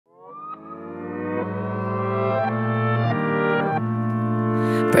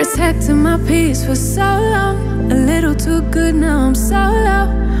Protecting my peace for so long, a little too good, now I'm so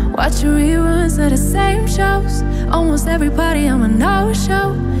low. Watching reruns of the same shows. Almost every party I'm a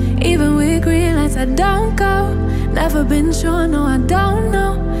no-show. Even with green lights I don't go. Never been sure, no I don't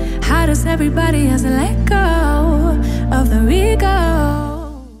know. How does everybody else let go of the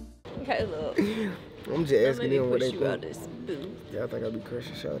ego? Okay, look. I'm just asking them what they think. Y'all think I be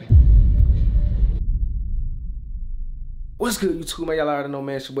crushing shawty? What's good, YouTube, man? Y'all already know,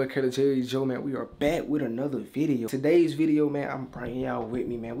 man. It's your boy Kayla Jerry Joe, man. We are back with another video. Today's video, man, I'm bringing y'all with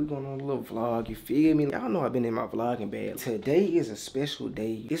me, man. We going on a little vlog, you feel me? Y'all know I've been in my vlogging bag. Today is a special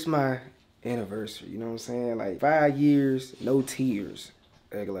day. It's my anniversary, you know what I'm saying? Like 5 years, no tears.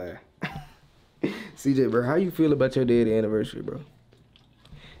 CJ, bro, how you feel about your daddy anniversary, bro?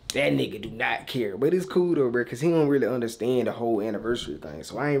 That nigga do not care, but it's cool though, bro, cause he don't really understand the whole anniversary thing,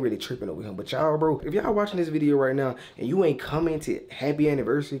 so I ain't really tripping over him. But y'all, bro, if y'all watching this video right now and you ain't commented happy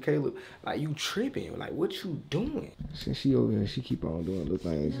anniversary, Caleb, like you tripping, like what you doing? Since she over here, she keep on doing little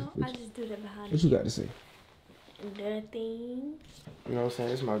things. No, I just do that behind. What you got to say? Nothing. You know what I'm saying?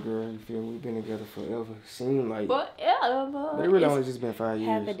 It's my girl. You feel me? We've been together forever. Seem like. Forever. They really only just been 5 years.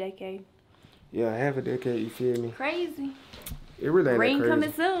 Half a decade. Yeah, half a decade. You feel me? Crazy. It really ain't Ring that crazy.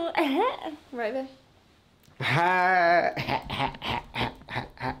 coming soon. Right there.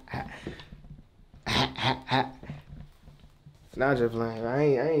 Nah, just playing. I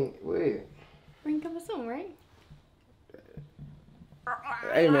ain't. Wait. Ring coming soon, right?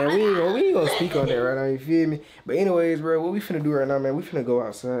 Hey man, we ain't gonna speak on that right now. You feel me? But anyways, bro, what we finna do right now, man? We finna go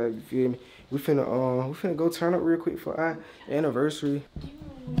outside. You feel me? We finna go turn up real quick for our anniversary. Do you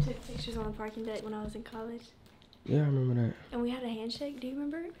remember we took pictures on the parking deck when I was in college? Yeah, I remember that. And we had a handshake. Do you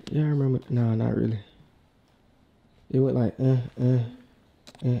remember it? Yeah, I remember. No, not really. It went like,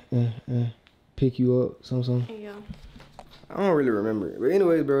 pick you up, something. There you go. I don't really remember it. But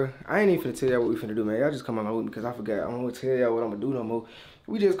anyways, bro, I ain't even finna tell y'all what we finna do, man. Y'all just come along with me because I forgot. I don't want to tell y'all what I'm gonna do no more.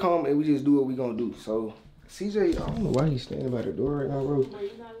 We just come and we just do what we gonna do. So, CJ, I don't know why he's standing by the door right now, bro.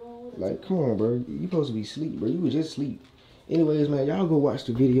 Like, come on, bro. You supposed to be asleep, bro. You was just asleep. Anyways, man, y'all go watch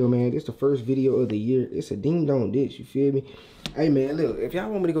the video, man. This the first video of the year. It's a Ding Dong Ditch, you feel me? Hey, man, look, if y'all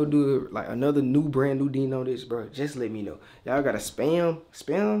want me to go do, like, another brand new Ding Dong Ditch, bro, just let me know. Y'all gotta spam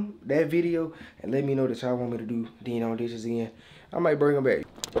that video and let me know that y'all want me to do Ding Dong Ditches again. I might bring them back.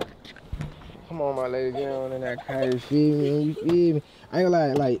 Come on, my lady, get on in that car, you feel me? You feel me? I ain't gonna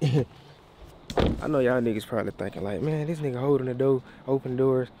lie, like, I know y'all niggas probably thinking, like, man, this nigga holding the door, open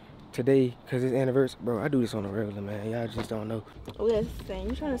doors today because it's anniversary. Bro, I do this on a regular, man. Y'all just don't know. Listen,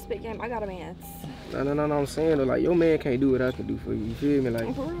 you trying to spit game? I got a man. No, I'm saying though, like, your man can't do what I can do for you. You feel me?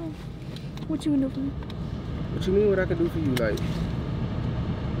 Like, For real? What you gonna do for me? What you mean what I can do for you? Like,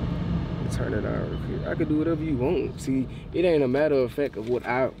 turn it on real quick. I can do whatever you want. See, it ain't a matter of fact of what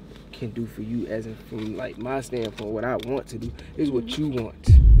I can do for you, as in from like my standpoint, what I want to do is what you want.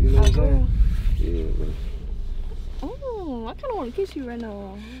 You know what I'm saying? Yeah, bro. Oh, I kind of want to kiss you right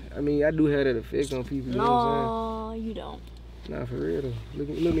now. I mean, I do have that effect on people. You know what I'm saying? You don't. Nah, for real though. Look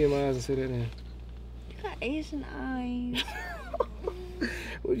me in my eyes and say that then. You got Asian eyes.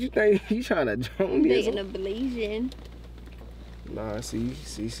 What you think? You trying to drone me? Dating a Blasian. Nah, see.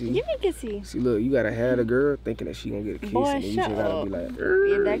 Give me a kissy. See, look, you gotta have the girl thinking that she gonna get a kiss, Boy, and you just gotta be like,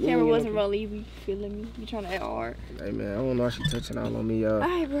 if that camera wasn't rolling, you be feeling me. You trying to act hard. Hey man, I don't know how she touching all on me, y'all.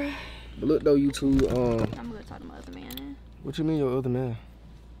 Alright, bro. But look though, you two, I'm gonna talk to my other man then. What you mean your other man?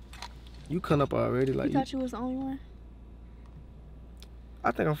 You come up already, like you thought you was the only one?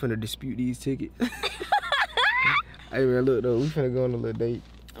 I think I'm finna dispute these tickets. Hey man, look though, we finna go on a little date.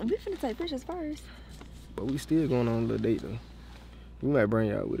 We finna take pictures first. But we still going on a little date though. We might bring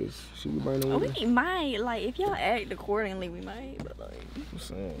y'all with us. Should we bring them with us? We might, like, if y'all act accordingly, we might, but like, I'm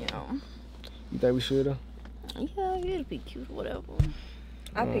saying, you know. You think we should though? Yeah, it'll be cute or whatever.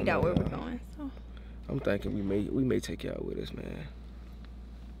 I picked out where we're going, so. I'm thinking we may take y'all with us, man.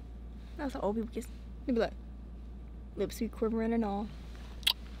 That's how old people kiss. They be like, lips be quivering and all.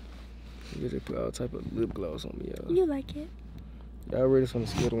 You just put all type of lip gloss on me, y'all. You like it? Y'all rate us on a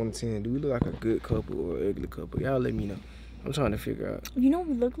scale of 1 to 10. Do we look like a good couple or an ugly couple? Y'all let me know. I'm trying to figure out. You know what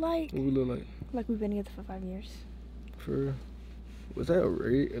we look like? What we look like? Like we've been together for 5 years. For real? Was that a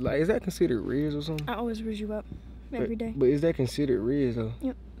red? Like, is that considered red or something? I always raise you up every day. But is that considered red though?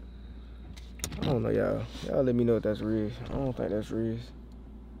 Yep. I don't know, y'all. Y'all let me know if that's red. I don't think that's red.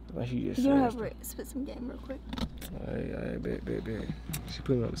 Like she just. You don't have red. Spit some game real quick. Alright, bet. She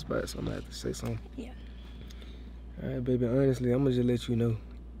put me on the spot, so I'm gonna have to say something. Yeah. Alright, baby. Honestly, I'm gonna just let you know.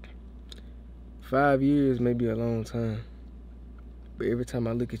 5 years may be a long time, but every time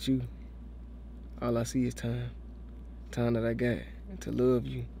I look at you, all I see is time. Time that I got, and to love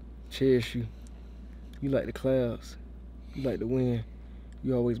you, cherish you. You like the clouds. You like the wind.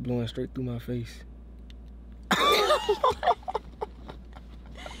 You always blowing straight through my face.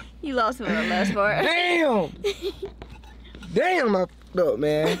 You lost me on the last part. Damn! Damn, I fucked up,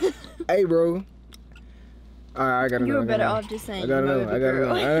 man. Hey, bro. Alright, I gotta know. You were better off just saying I gotta know. I gotta know.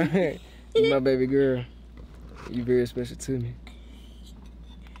 Alright. You my baby girl. You very special to me.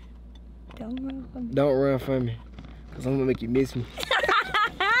 Don't run from me. Don't run from me. Cause I'm gonna make you miss me.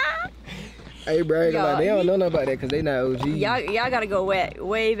 Hey, bro, they don't know nothing about that because they not OG. Y'all gotta go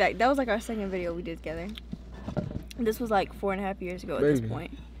way back. That was like our second video we did together. This was like 4.5 years ago at this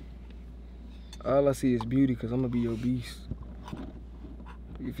point. All I see is beauty because I'm gonna be your beast.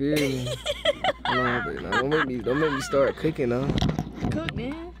 You feel me? Nah, but nah, don't make me start cooking now. Cook,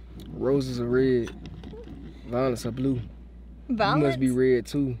 man. Roses are red. Violets are blue. Violets? You must be red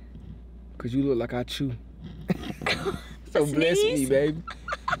too. Cause you look like I chew. So bless me, baby.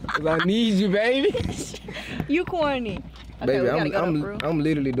 Cause I need you, baby. You corny. Okay, baby, we gotta go to I'm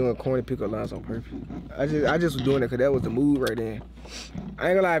literally doing corny pickup lines on purpose. I just was doing it cause that was the mood right then. I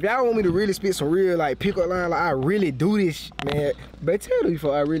ain't gonna lie, if y'all want me to really spit some real like pickup line, like I really do this, man. But tell me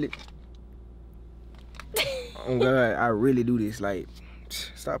before I really. Oh God, I really do this. Like,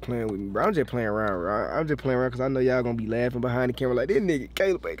 stop playing with me, bro. I'm just playing around, bro. I'm just playing around cause I know y'all gonna be laughing behind the camera like this nigga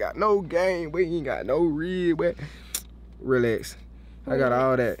Caleb ain't got no game, but he ain't got no real, but relax. I got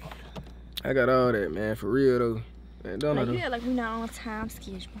all that. I got all that, man. For real though. Man, don't like, know. yeah, like we not on time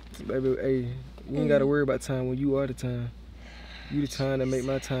schedule. Baby, hey, you ain't gotta worry about time when you are the time. You the time that make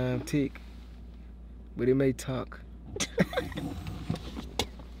my time tick. But it may talk.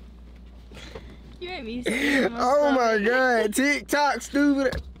 You made me sick. Oh my God, TikTok,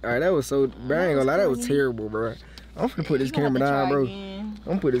 stupid. Alright, that was so, bro, I ain't gonna lie, that was terrible, bro. I'm finna put this camera down, bro. I'm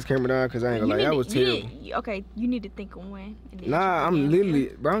gonna put this camera down because I ain't gonna lie, that was terrible. Okay, you need to think of when. Nah, I'm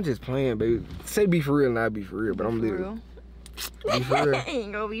literally, bro, I'm just playing, baby. Say be for real and I be for real, but I'm literally. Be for real. I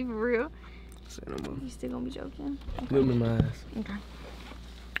ain't gonna be for real. Say no more. You still gonna be joking? Okay. Look at my eyes. Okay.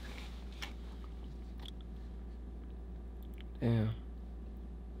 Damn.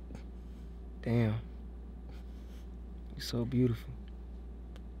 Damn. You're so beautiful.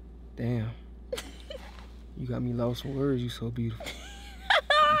 Damn. You got me lost for words, you so beautiful.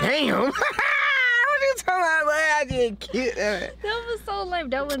 Damn! What you talking about, man? I just killed that. That was so lame.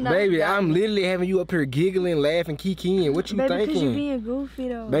 That was not. Baby, I'm literally having you up here giggling, laughing, kikiing. What you baby, thinking? Because you being goofy,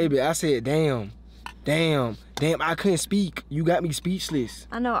 though. Baby, I said, damn. Damn. Damn, I couldn't speak. You got me speechless.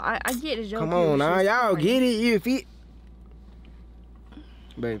 I know. I get the joke. Come on now, y'all get it. You fit.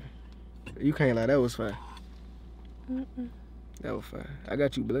 Baby, you can't lie. That was fine. That was fine. I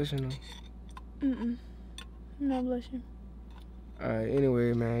got you blushing though. I'm not blushing. Alright,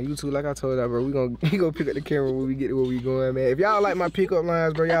 anyway, man, you two, like I told y'all, bro, we gonna pick up the camera when we get to where we going, man. If y'all like my pickup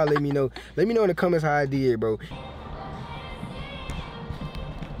lines, bro, y'all let me know. Let me know in the comments how I did, bro.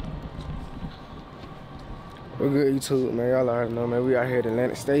 We're good, YouTube, man. Y'all already know, man. We out here at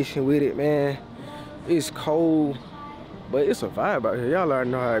Atlantic Station with it, man. It's cold, but it's a vibe out here. Y'all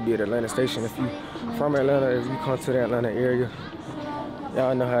already know how it be at Atlantic Station. If you from Atlanta, if you come to the Atlanta area,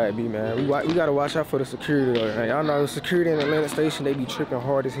 y'all know how it be, man. We gotta watch out for the security though. Y'all know the security in the Atlantic Station, they be tripping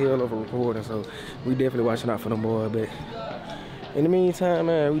hard as hell over recording, so we definitely watching out for them boys. But in the meantime,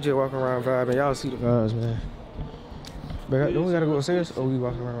 man, we just walking around vibing. Y'all see the vibes, man. But don't we gotta go upstairs or we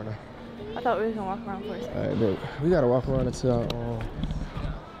walking around now? I thought we was gonna walk around first. Alright, look, we gotta walk around until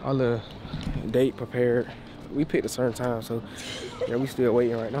our little date prepared. We picked a certain time, so yeah, we still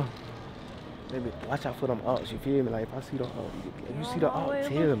waiting right now. Baby, watch out for them odds, you feel me? Like if I see the if you see the odd,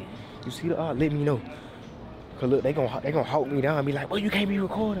 tell me. You see the odd, let me know. Cause look, they gonna hawk me down and be like, well, you can't be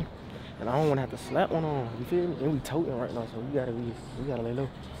recording. And I don't wanna have to slap one on, you feel me? And we toting right now, so we gotta lay low.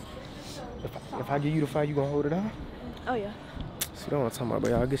 If I give you the fight, you gonna hold it down? Oh yeah. See, that's what I'm talking about,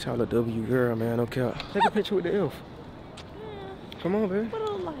 but I'll get y'all a W girl, man, no cap. Take a picture with the elf. Come on, baby. What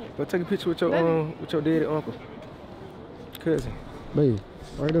it look like? Go take a picture with your daddy uncle. Cousin. Baby,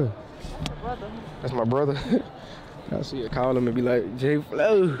 right there. Brother. That's my brother. I see it, call him and be like, J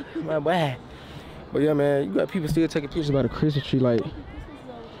Flow, my boy. But yeah, man, you got people still taking pictures by the Christmas tree, like.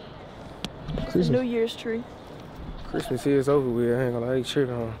 It's a New Year's tree. Christmas is over with, I ain't gonna lie, they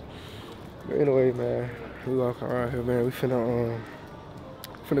tripping on. But anyway, man, we walking around here, man. We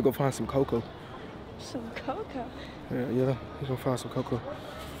finna go find some cocoa. Some cocoa? Yeah, we gonna find some cocoa.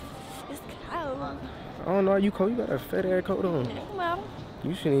 It's cold. I don't know, you cold? You got a fat ass coat on. Well.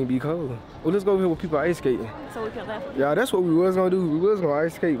 You shouldn't even be cold. Well, let's go over here with people ice skating. So we can laugh. Yeah, that's what we was gonna do. We was gonna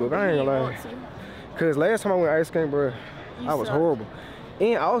ice skate, but I ain't gonna lie. Cause last time I went ice skating, bro, I was horrible.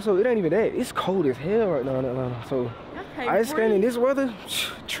 And also, it ain't even that. It's cold as hell right now in Atlanta. So Hey, ice skating in this weather, I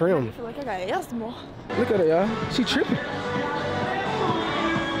trim. feel like I got asthma. Look at her, y'all. She tripping.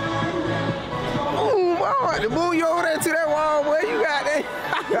 Oh, wow. The boom you over there to that wall, boy. You got that.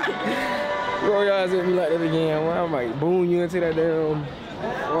 Bro, y'all at me like that again. Well, I'm like, boom you into that damn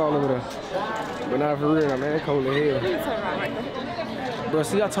wall over there. But not for real, man. It's cold as hell. Turn around right there. Bro,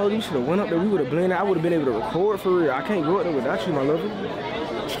 see, I told you you should have went up there. We would have blended. I would have been able to record for real. I can't go up there without you, my lover.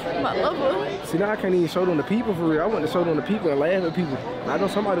 My lover. See, now I can't even show them the people for real. I want to show them the people and laugh at people. I know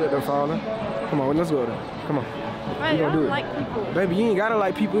somebody up there falling. Come on, let's go there. Come on. Hey, I do don't it. like people. Baby, you ain't gotta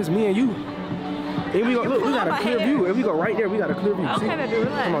like people. It's me and you. And we go, look, we got a clear view. If we go right there, we got a clear view. See? Okay, baby,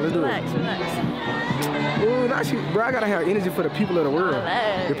 relax. Come on, let's do relax, it. Relax. Ooh, now she, bro, I gotta have energy for the people of the world.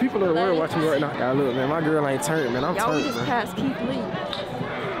 Relax. The people of the world watching me right now. Yeah, look, man, my girl ain't turned, man. I'm Y'all turned, just man. passed Keith Lee.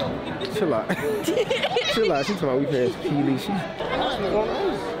 Chill out. Chill out. She talking about we passed Keely. She.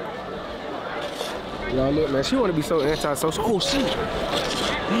 Y'all look, man. She wanna be so anti-social. Oh shit.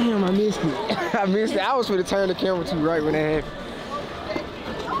 Damn, I missed it. I missed it. I was finna turn the camera to right when that happened.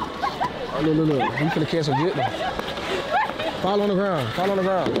 Oh, look. We finna catch some good now. Fall on the ground. Fall on the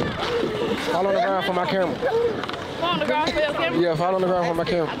ground. Fall on the ground for my camera. Fall on the ground for your camera? Yeah, fall on the ground for my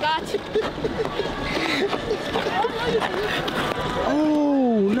camera. I got you.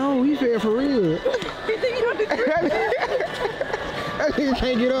 Oh, no, he fell for real. That nigga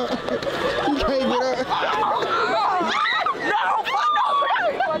can't get up. He can't get up.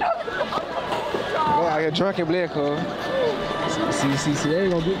 Oh, I get drunk and black, huh? See, they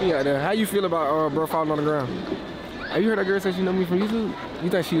ain't gonna get me out there. How you feel about bro falling on the ground? Have you heard that girl say she know me from YouTube? You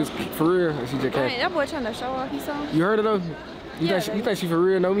think she was for real or she just capping? That boy trying to show off his song. You heard it though? You think she for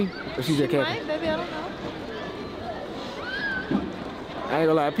real know me? Or she just capping? Right, baby, I don't know. I ain't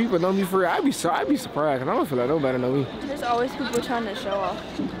gonna lie, people know me for real. I'd be surprised, cause I don't feel like nobody know me. There's always people trying to show off.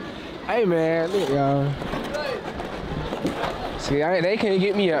 Hey man, look y'all. See, they can't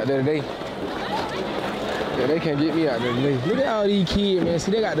get me out there today. Yeah, they can't get me out there today. Look at all these kids, man.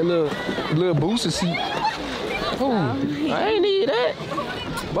 See, they got the little booster seat. Oh, I ain't need that.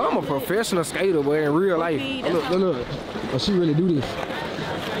 But I'm a professional skater, boy, in real life. Oh, look. Oh, she really do this.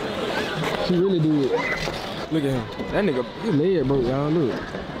 She really do it. Look at him. That nigga, his leg broke, y'all. Look.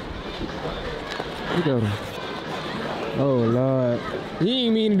 Look at him. Oh, Lord. You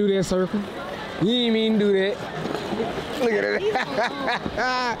ain't mean to do that, circle. You ain't mean to do that. Look at that.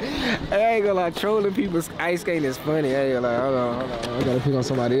 I ain't gonna lie, trolling people's ice skating is funny. I ain't gonna lie, hold on. I gotta pick on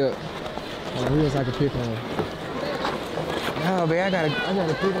somebody else. Who else I can pick on? No, man, I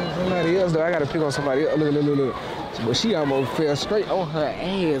gotta pick on somebody else, though. I gotta pick on somebody else. Look. But she almost fell straight on her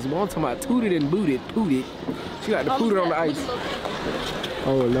ass. One time I tooted and pooted. She got to poot it on the ice.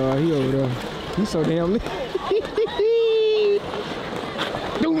 Oh, Lord, he over there. He's so damn lit.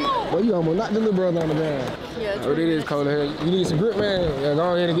 Well, you almost knocked the little brother on the ground. Yeah, Oh, it is cold here. You need some grip, man? Yeah,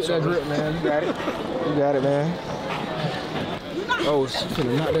 go ahead and get that grip, man. You got it. You got it, man. Oh, she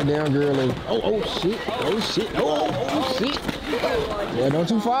finna knock that damn girl in. Oh, shit. Oh, shit. Yeah, don't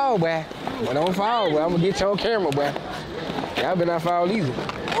you fall, boy. Well, don't fall, boy. I'm gonna get you on camera, boy. Y'all better not fall either.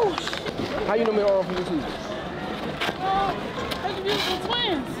 How you know me all from YouTube? That's beautiful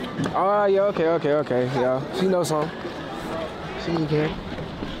twins. Oh, yeah, okay. Yeah, she knows something. She can.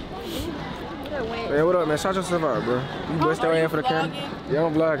 Hey, what up, man? Shout yourself out, bro. You bust your ass for the camera. Yeah,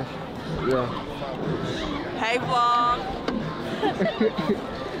 I'm vlogging. Yeah. Hey, vlog.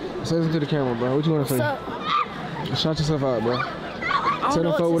 Say something to the camera, bro. What you want to say? What's up? Shout yourself out, bro. Tell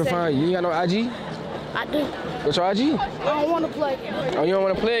them folks where to find you. You ain't got no IG? I do. What's your IG? I don't want to play it. Oh, you don't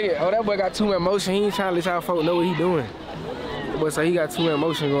want to play it? Oh, that boy got too much motion. He ain't trying to let y'all folks know what he doing. But so he got too much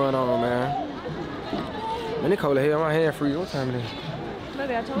motion going on, man. Man, it cold as hell. My hand free. What time it is?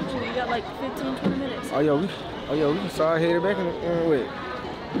 Baby, I told you. You got like 15, 20 minutes. Oh, yo, we can start heading back in wait.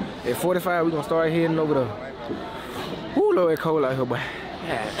 At 45, we gonna start heading over there. Woo, Lord, it's cold out here, boy.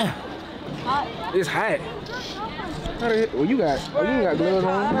 Hot. It's hot. How the hell? Well, you got gloves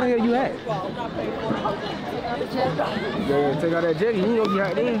on. How the hell you at? Yeah, take out that jacket. You ain't gonna be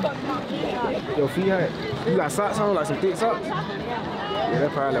hot then. Your feet hot. You got socks on, like some thick socks? Yeah,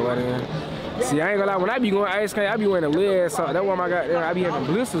 that's probably what it is. See, I ain't gonna lie. When I be going ice skating, I be wearing a lid socks. That's why I got there. I be having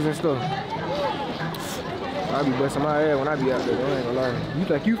blisters and stuff. I be busting my ass when I be out there. I ain't gonna lie. You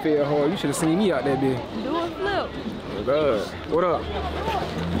think you fell hard? You should have seen me out there, bitch. Do a flip. Oh God. What up?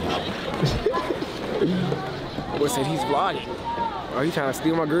 Boy said he's vlogging. Oh, he trying to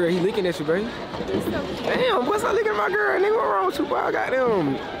steal my girl. He licking at you, baby. Damn, boy, stop licking at my girl. Nigga, what wrong with you, boy? I got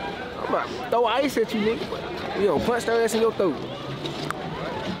them. I'm about to throw ice at you, nigga. You gonna punch that ass in your throat.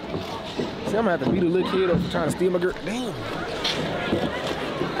 See, I'm gonna have to beat a little kid up for trying to steal my girl. Damn.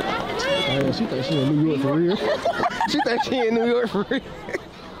 She thinks she in New York for real. She think she in New York for real.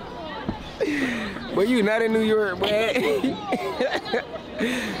 But you not in New York, man.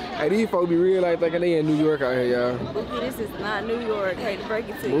 Hey, these folks be real like thinking they in New York out here, y'all. This is not New York. I hate to break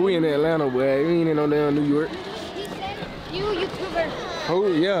it to you. But we in Atlanta, boy. We ain't in no damn New York. You YouTuber. Oh,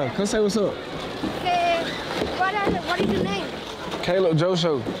 yeah. Come say what's up. Okay. What is your name? Caleb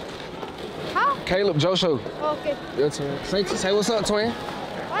Josho. How? Caleb Josho. Okay. Your twin. Say what's up, twin.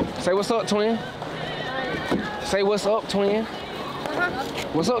 What? Say what's up, twin. Say what's up, twin.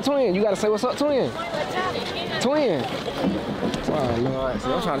 What's up, twin? You gotta say what's up, twin. What's up? Twin. Wow, Lord. See,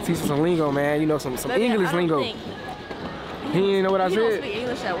 I'm trying to teach you some lingo, man. You know, some Baby, English I don't lingo. think- He ain't know what I You don't said. speak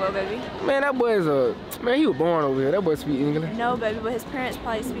English that well, baby. Man, that boy is man, he was born over here. That boy speak English. No, baby, but his parents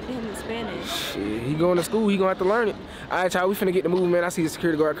probably speak to him in Spanish. Shit, he going to school, he gonna have to learn it. All right, y'all, we finna get the move, man. I see the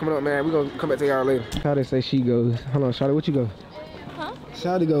security guard coming up, man. We gonna come back to y'all later. How they say she goes? Hold on, Shawty, what you go? Huh?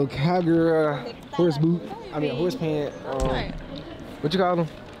 Shawty go cowgirl, horse boot. I mean, horse pant. What you call them?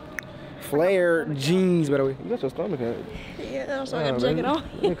 Flare jeans, by the way. You got your stomach out. Yeah, so I got to check it off.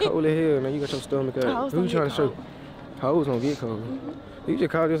 It's cold as hell, man. You got your stomach out. Hoes Who you don't trying to get show? Hoes don't get cold. You just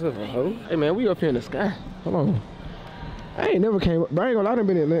called yourself a hoe? Hey, man, we up here in the sky. Hold on. I ain't never came. But I ain't gonna lie, I done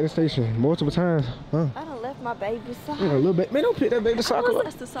been at Atlanta Station multiple times. Huh? I done left my baby sock. A little bit. Man, don't pick that baby sock up.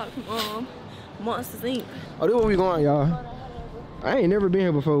 That's the sock from Monsters Inc. Oh, this where we going, y'all. I ain't never been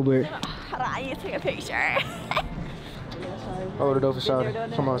here before, but. Hold on, I need to take a picture. Hold the door for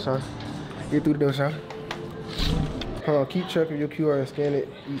Shawty. Come on, Shawty. Get through the door, Shawty. Hold on, keep track of your QR and scan it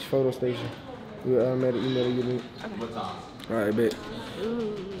each photo station. We'll automatically email you link. Okay. Alright, bet.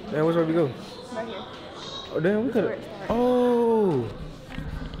 Man, which way we go? Right here. Oh, damn, we could've. Oh!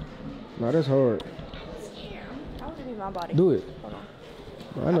 Nah, that's hard. I want to be my body. Do it. Hold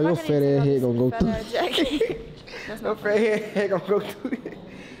on. I know your fat ass head gonna go through. That's Your fat head gonna go through it.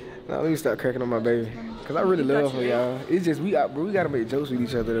 Nah, let me stop cracking on my baby. Cause I really love her, y'all. It's just, we gotta make jokes with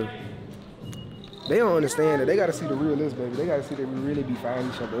each other though. They don't understand that. They gotta see the real us, baby. They gotta see that we really be firing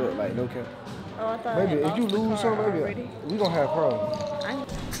each other up, like, no cap. Oh, I thought Baby, I if you lost the lose car something, baby, already. we gonna have problems. I-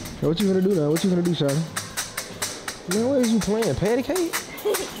 So what you gonna do now? What you gonna do, Shawty? Man, what is you playing? Patty cake?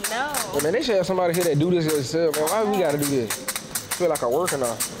 No. Well, man, they should have somebody here that do this themselves, man. Why we gotta do this? I feel like I'm working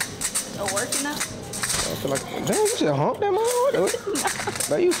now. Oh, working up? I feel like, damn, you should hump that motherfucker.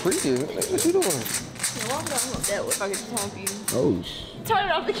 Like, you freaking. Like, what you doing? Why would I hump that if I could just hump you? Oh, Turn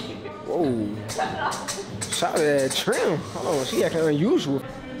it off again. whoa. Turn it off. Shout at that trim. Hold on, she acting unusual. Are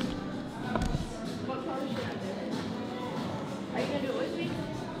you gonna do it with me?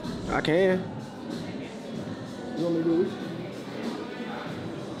 I can. You want me to do it?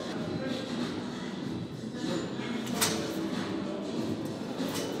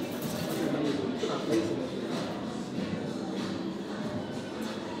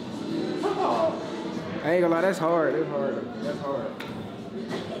 I ain't gonna lie, that's hard. That's hard. That's hard.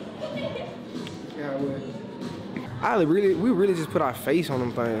 Yeah, we really just put our face on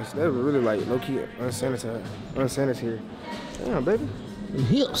them things. That was really like low key unsanitary. Damn, baby. Them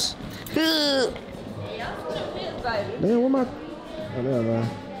hips. Damn, what my? Oh, never mind.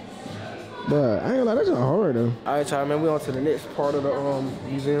 But I ain't gonna lie, that's not hard though. All right, y'all, man. We on to the next part of the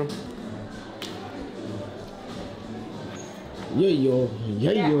museum. Yeah, yo.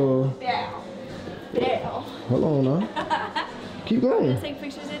 Yeah. Yeah. Hold on now. Keep going. Take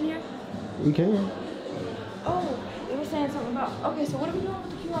pictures in here? We can. Oh, we were saying something about. Okay, so what are we doing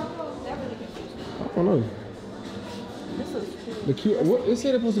with the QR code? That really confused me. I don't know. This looks cool. The what? It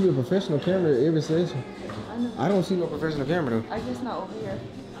said it's supposed to be a professional camera at every session. I don't see no professional camera though. I guess not over here.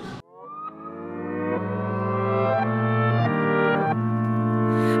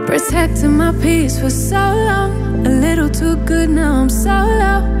 Protecting my peace for so long, a little too good, now I'm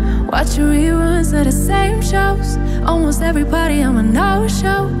solo. Watching reruns of the same shows. Almost every party I'm a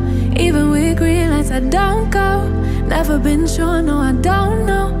no-show. Even with green lights I don't go. Never been sure, no I don't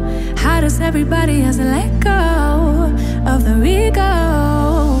know. How does everybody else let go of the ego?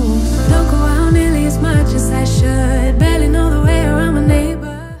 Don't go out nearly as much as I should. Barely know the way around my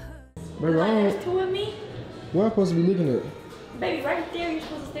neighborhood. Baby, I There's don't. two of me. What am I supposed to be looking at? Baby, right there. You're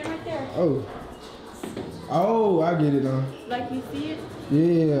supposed to stay right there. Oh. Oh, I get it now. Like you see it?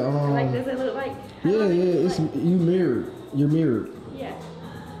 Yeah. Like does it look like? Yeah. It's you mirrored. You're mirrored. Yeah.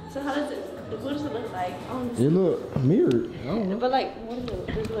 So how does it? What does it look like? I don't It look mirrored. I don't know. But like, what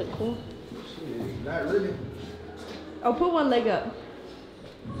does it look cool? Shit, not really. Oh, put one leg up.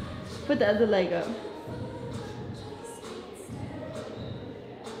 Put the other leg up.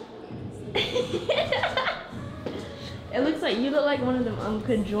 It looks like you look like one of them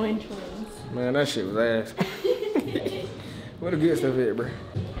conjoined twins. Man, that shit was ass. What the good stuff at, bro?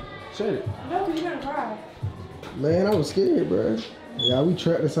 Shut it. No, 'cause you're gonna cry. Man, I was scared, bro. Yeah, we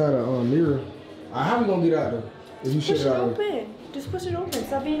trapped inside a mirror. How we gonna get out though? If you shut Push it it out. open. Just push it open.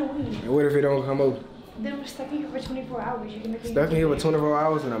 Stop being a weenie. And what if it don't come open? Then we're stuck in here for 24 hours. You can make it. Stuck in here for 24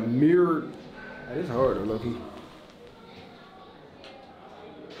 hours in a mirror. It's hard though, low-key.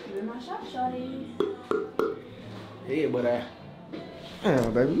 You in my shop, shawty. Yeah, but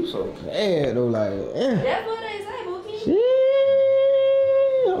damn, baby, you so bad though, like, That's what they say, Bookie. Shit.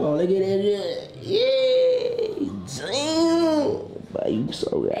 Hold on, look at that. Yeah, damn. But you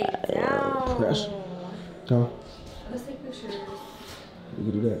so bad. Down. Pressure. Come on, Let's take pictures. we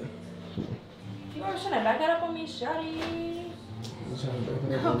can do that. You always trying to back that up on me, shawty. You trying to back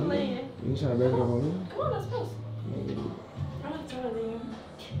it up I'm on me? playing. You trying to back it up on me? Come on, let's post. I'm not taller than you.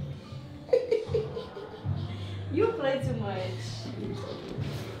 You play too much.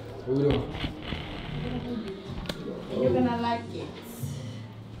 What we doing? You're gonna like it.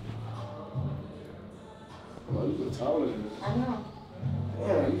 Oh, you look taller than this. I know.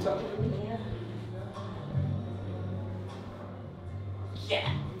 Damn, you taller than me? Yeah. Yeah.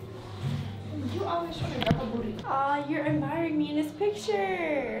 You always trying to grab a booty. Aw, you're admiring me in this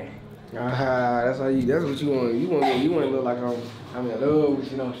picture. That's how you. That's what you want. You want to look like I'm in love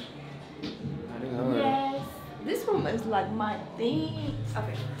with, you know. I think I'm right. Yes. This room is like my thing.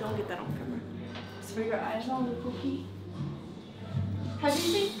 Okay, don't get that on camera. It's for your eyes only, Cookie. Have you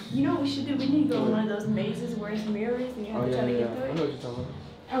seen? You know what we should do? We need to go in one of those mazes where it's mirrors and you have to try to get through I it. know what you're talking about.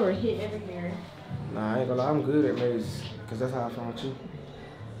 I would hit every mirror. Nah, I ain't gonna lie. I'm good at mazes, cause that's how I found you.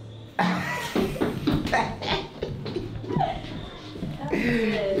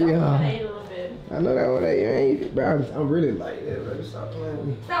 Yeah. I ate a little bit. I know that one ain't, but I'm really like that, bro. Stop playing with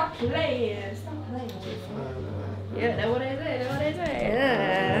me. Stop playing. Stop playing with me. Yeah, that's what they say. That's what they say.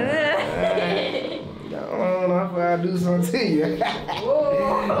 I don't know if I do something to you.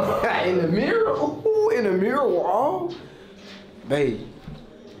 Whoa. In the mirror? Ooh, in the mirror wall? Babe.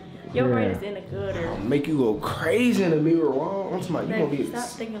 Your brain Yeah. is in the gutter. I'll make you go crazy in the mirror wall. I'm talking about you gonna Baby, be stop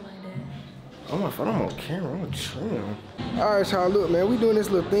thinking like that. I'm on camera, I'm trim. Alright, y'all, look, man, we doing this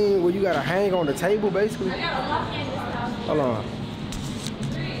little thing where you gotta hang on the table, basically. I gotta lock in this house. Hold on.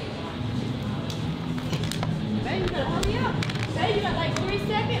 Baby, you gotta hurry up. Baby, you got like 3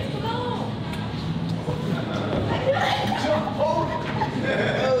 seconds. Come on.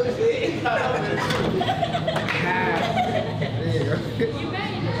 You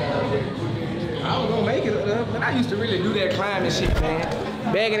made it. I was gonna make it, man. I used to really do that climbing shit, man.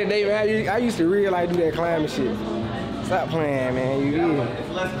 Back in the day, man, I used to really like do that climbing shit. Stop playing, man. You did. It's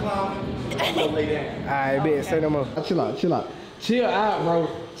less climbing. Lay down. Alright, bet. Say no more. Chill out. Chill out, bro.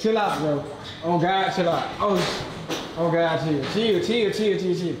 Chill out, bro. Oh God, chill out. Oh God, chill. Chill.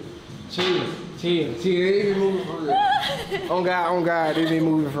 They be moving for real. Oh God, they be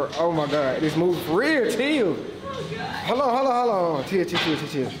moving for. Oh my God, this moving for real. Chill. Hold on.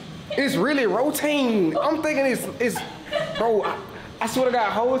 Chill. It's really rotating. I'm thinking it's bro. I swear to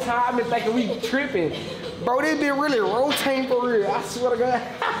God, whole time I've been thinking we tripping. Bro, they been really rotating for real. I swear to God.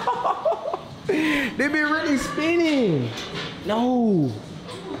 They been really spinning. No.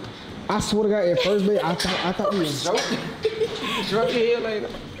 I swear to God, at first, babe, I thought we was joking. Drop your head later.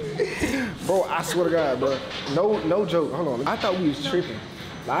 Bro, I swear to God, bro. No joke. Hold on. I thought we was tripping.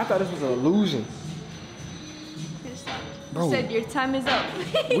 Like, I thought this was an illusion. Bro, You said your time is up.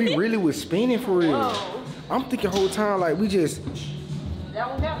 we really was spinning for real. Whoa. I'm thinking the whole time like we just,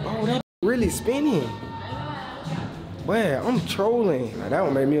 bro, that really spinning. Wow, I'm trolling. Like, that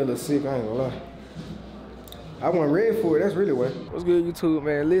one made me a little sick, I ain't gonna lie. I wasn't ready for it, that's really what. What's good, YouTube,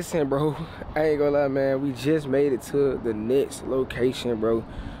 man? Listen, bro, I ain't gonna lie, man. We just made it to the next location, bro.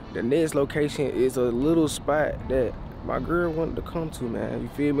 The next location is a little spot that my girl wanted to come to, man. You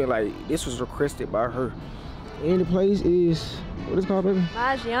feel me? Like, this was requested by her. And the place is, what is it called, baby?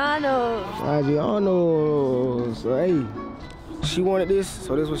 Maggiano's. Maggiano's. So, hey, she wanted this,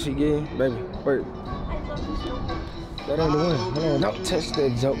 so this is what she getting, baby. Wait. That ain't the one. Hold on, don't touch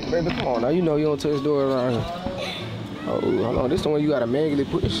that joke, baby. Come on now, you know you don't touch the door around here. Oh, hold on, this the one you gotta manually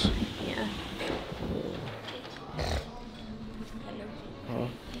push. Yeah. Huh?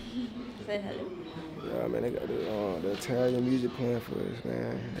 Say hello. Yeah, man, they got the Italian music playing for us,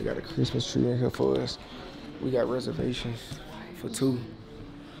 man. They got a Christmas tree in here for us. We got reservations for 2.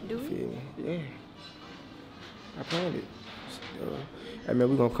 Do we? Feel me? Yeah. I planned it. Hey, man,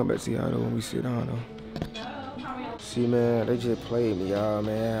 we gonna come back to y'all though when we sit down though. See, man, they just played me, y'all,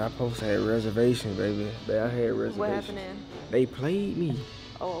 man. I supposed to have reservations, baby. But I had reservations. What happened then? They played me.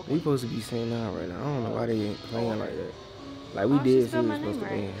 Oh, okay. We supposed to be sitting down right now. I don't know why they ain't playing like that. Like, we Oh, did she see spelled we my supposed name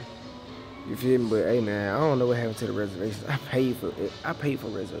to be right. in. You feel me? But hey, man, I don't know what happened to the reservations. I paid for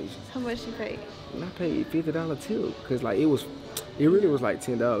reservations. How much you paid? And I paid $50 tip, cause like it really was like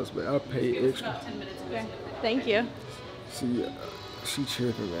 $10, but I paid extra. Okay. Thank you. She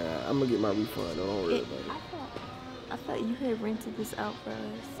tripping, man. I'm gonna get my refund. Don't worry about it. I thought you had rented this out for us.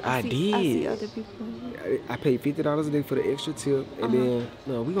 I did. I see other people. I paid $50 a day for the extra tip, and then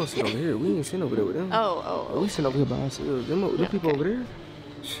no, we gonna sit over here. We ain't sitting over there with them. Oh. We sitting over here by ourselves. Them people over there.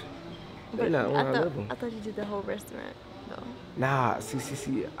 They not on our level. I thought you did the whole restaurant. No. Nah,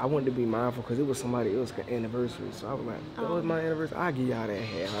 see. I wanted to be mindful because it was somebody else's anniversary. So I was like, that was my anniversary. I'll give y'all that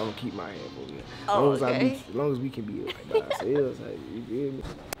half. I'm gonna keep my half over here. As long as we can be like by ourselves. Like, you feel me?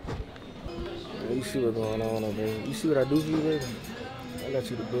 Man, you see what's going on over there. You see what I do for you, baby? I got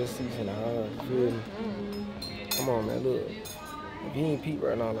you the best seats in the house. You feel me? Come on, man. Look. If you ain't peep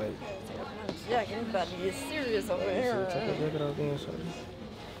right now, like. Jack, it's about to get serious over here. Take your jacket off then, shorty.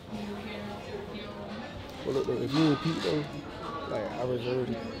 Well, look, if you ain't peep though, like I reserved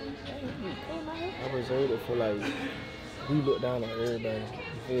it for like we look down on everybody.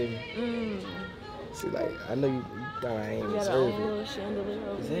 You feel me? See, like I know you thought I ain't reserved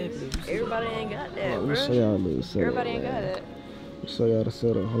it. Exactly. Everybody ain't got that, Let me bro. show y'all a little setup. Everybody ain't got it. Let me show y'all the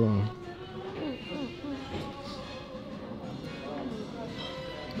setup. Hold on.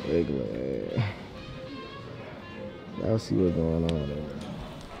 Regular. Y'all see what's going on there.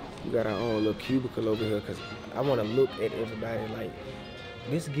 We got our own little cubicle over here because I want to look at everybody like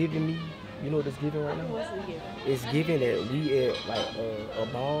this giving me, you know what it's giving right now? What's it giving? It's giving that we at like a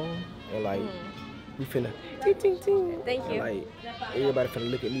ball and like we finna ting ting ting. Thank you. And, like everybody finna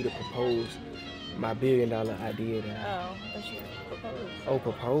look at me to propose my $1 billion idea. That Oh, that's your proposal. oh,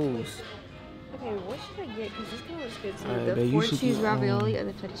 propose. Okay, what should I get? Because this color is good too. Alright, The babe, you 4 should cheese get, ravioli or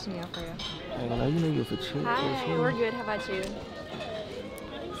the fettuccine alfredo. I don't know, you know you're for chill. Hi, we're good. How about you?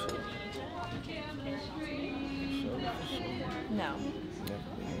 No.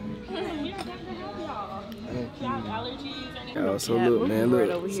 Oh, so Yeah, look, we're man, right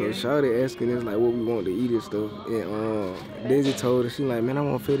look. over So here. Shawty asking us like what we want to eat and stuff, and Daisy told her she like, man, I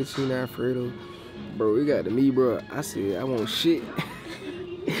want fettuccine alfredo. Bro, we got the meat, bro. I said I want shit.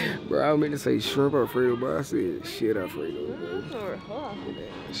 Bro, I meant to say shrimp alfredo, bro. I said shit alfredo, bro.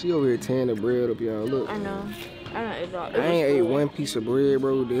 She over here tearing the bread up, y'all. Look. I know. I don't eat all. I ain't ate one piece of bread,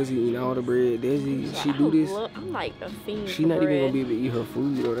 bro. Daisy eating all the bread. Daisy, she do this. I'm like a fiend. She for not bread. even gonna be able to eat her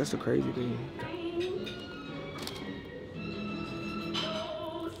food, though. That's the crazy thing.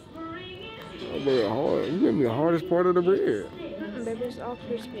 Oh, bro, hard. You gave me the hardest part of the bread. Baby, it's all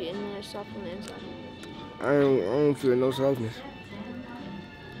crispy and then it's soft on the inside. I don't feel no softness.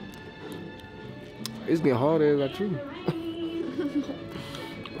 It's getting harder as I chew.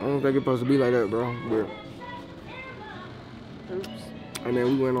 I don't think it's supposed to be like that, bro. But Oops. and then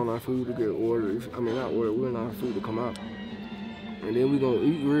we went on our food to get orders. I mean, not order. We went on our food to come out. And then we gonna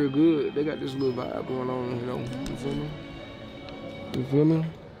eat real good. They got this little vibe going on, you know. You feel me? You feel me?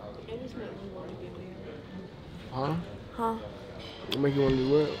 It just makes me want to get married. Huh? Huh? It make you want to do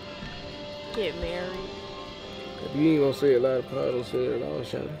what? Get married. If you ain't gonna say it loud, probably don't say it at all,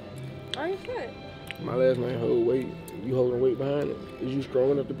 Shannon. Are you good? My last name hold weight. You holding weight behind it? Is you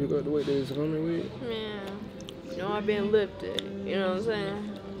strong enough to pick up the weight that it's coming with? Man. You know, I've been lifted. You know what I'm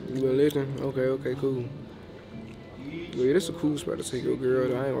saying? You been lifting? Okay, cool. Well, yeah, this a cool spot to take your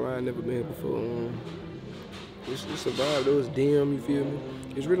girl. I ain't gonna lie, I never been here before. It's a vibe though. It's dim, you feel me?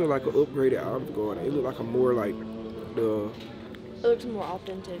 It's really like an upgraded Olive Garden. It look like a more like the It looks more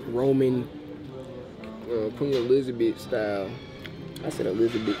authentic. Roman Queen Elizabeth style. I said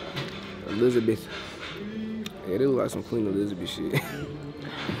Elizabeth. Yeah, they look like some Queen Elizabeth shit.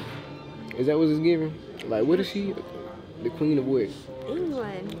 Is that what it's giving? Like, what is she? The Queen of what?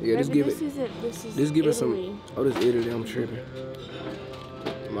 England. Yeah, just give it. This give it Italy. some. Oh, this Italy. I'm tripping.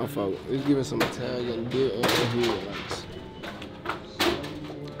 My fault. It's giving some Italian bit on the headlights.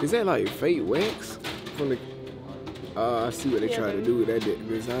 Is that like fake wax from the? I see what they try to do with that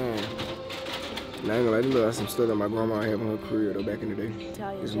design. And I ain't gonna lie, this look like some stuff that my grandma had on her career though back in the day.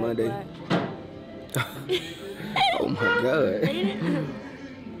 Italian It's Jack Monday. Black. Oh my god.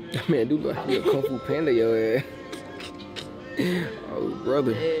 That man do look like he a Kung Fu Panda, your ass. Oh,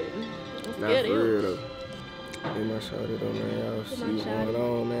 brother. Let's Not get for it. real though. Hey, my shawty though, man. Y'all see what's going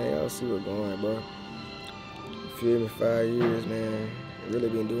on, man. Y'all see what's going, bro. You feel me? 5 years, man. Really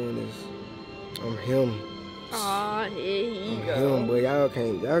been doing this. I'm him. Aw, here you I'm go. him, but y'all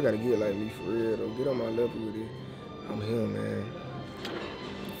gotta get like me for real though. Get on my level with it. I'm him, man.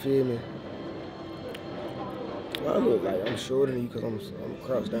 You feel me? Well, I look like I'm shorter than you because I'm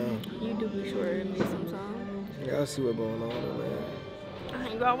crouched down. You do be shorter than me sometimes. Y'all see what's going on though, man.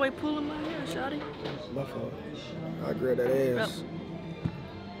 You always pulling my hair, shawty. My fault. I grab that ass.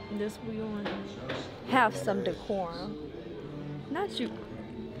 This we on. Have some decorum. Not you.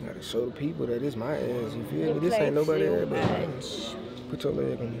 Gotta show the people that it's my ass. You feel You me? This play ain't nobody too else but mine. much. Put your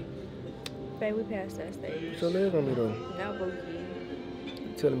leg on me. Babe, we passed that stage. Put your leg on me though. No, Boogie.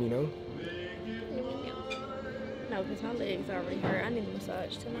 You telling me no? No, because my legs already hurt. I need a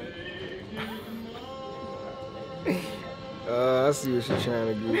massage tonight. I see what she's trying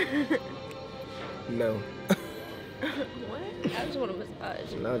to do. No. What? I just want a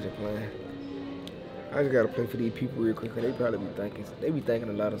massage. No, I'm just playing. I just gotta play for these people real quick, cause they probably be thinking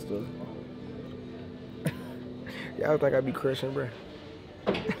a lot of stuff. Y'all think I be crushing, bro?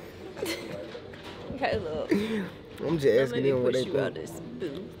 Okay, look. I'm just asking them what they push you out think. this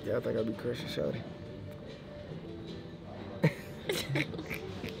booth. Y'all think I be crushing, shawty?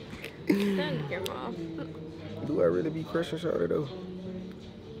 Turn the camera off. Do I really be crushing, shawty though?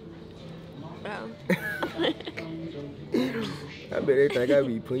 Oh. I bet they think I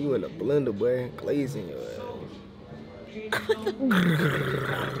be putting you in a blender, boy, glazing your ass.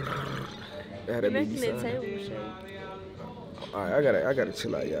 You're making it table shape. Alright, I gotta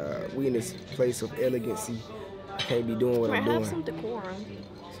chill out, y'all. We in this place of elegancy. I can't be doing what I'm Have doing. some decorum.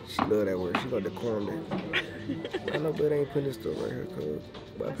 She love that word. She gonna decorum that. I know, but ain't putting this stuff right here, cuz.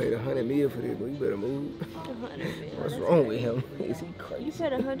 But I paid $100 million for this, but you better move. 100 million. What's wrong with him? Is he You crazy?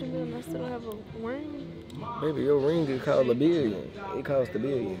 paid 100 million. I still don't have a ring. Baby, your ring is called $1 billion. It costs $1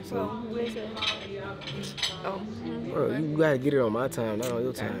 billion. Oh, So, what is it? Oh. bro, you gotta get it on my time, not on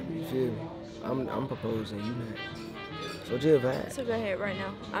your time. You feel me? I'm proposing, you not. So just vibe. So go ahead right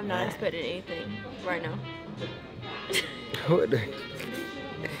now. I'm not expecting anything right now. What the?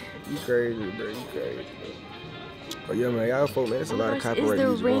 You crazy, bro. You crazy. Oh yeah, man, y'all folk, man, there's a lot of copyright Is the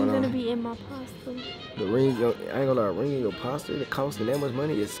music ring going gonna on. be in my pasta? The ring, I ain't gonna lie, ring in your pasta, the costing that much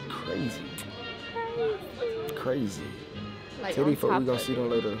money is crazy. Crazy. Like Tell on these folk we top gonna of see it. them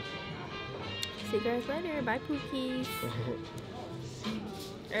later. See you guys later. Bye, Pookies.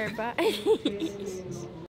 Everybody.